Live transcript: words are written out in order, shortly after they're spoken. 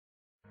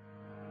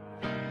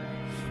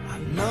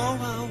know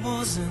I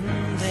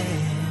wasn't there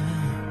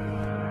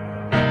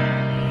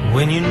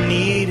when you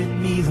needed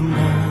me the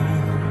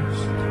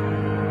most.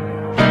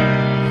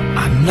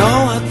 I know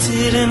I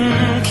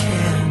didn't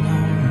care, no.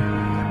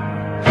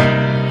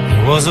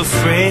 I was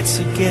afraid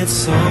to get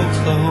so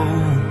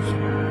close.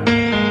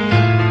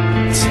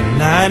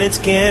 Tonight it's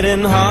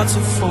getting hard to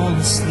fall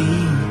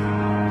asleep,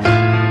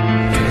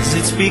 'cause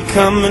it's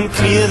becoming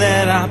clear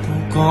that I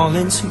broke all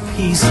into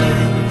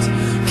pieces.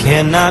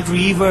 Cannot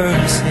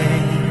reverse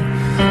it.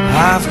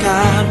 I've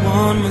got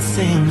one more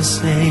thing to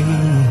say.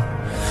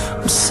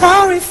 I'm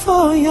sorry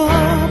for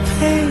your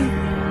pain.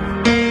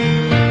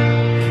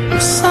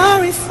 I'm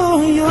sorry for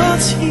your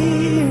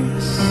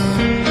tears,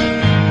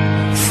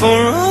 for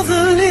all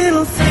the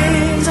little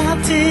things I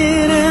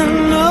didn't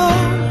know.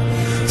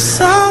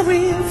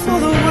 Sorry for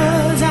the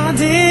words I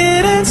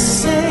didn't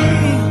say,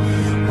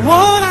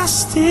 what I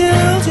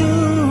still do.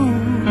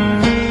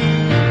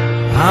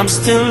 I'm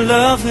still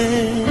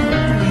loving you.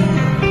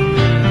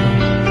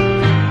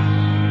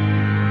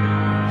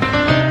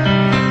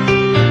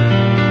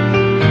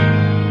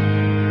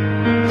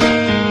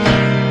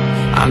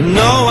 I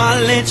know I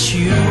let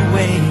you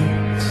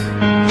wait.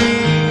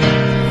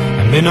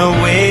 I've been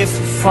away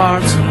for far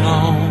too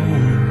long,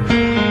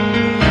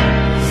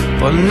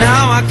 but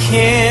now I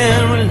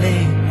can't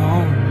relate, no,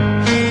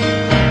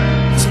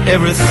 to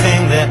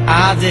everything that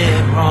I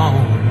did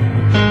wrong.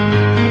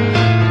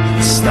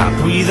 Stop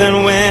breathing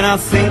when I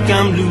think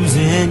I'm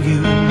losing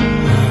you.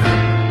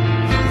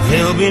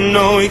 There'll be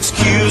no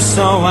excuse,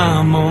 so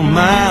I'm on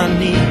my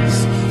knees.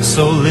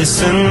 So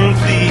listen,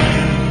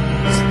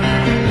 please,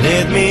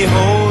 let me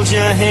hold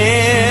your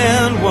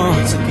hand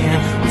once again.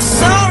 I'm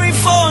sorry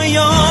for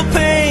your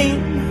pain.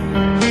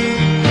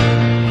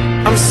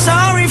 I'm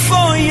sorry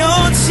for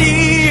your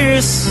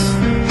tears,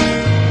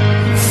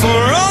 for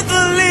all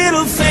the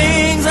little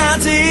things I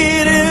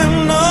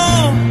didn't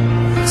know.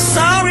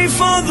 Sorry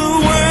for the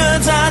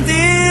words I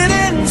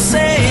didn't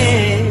say.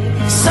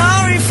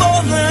 Sorry for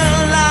the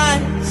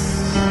lies.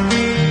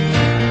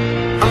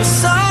 I'm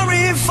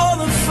sorry for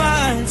the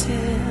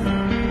fighting,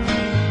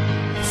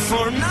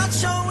 for not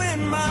showing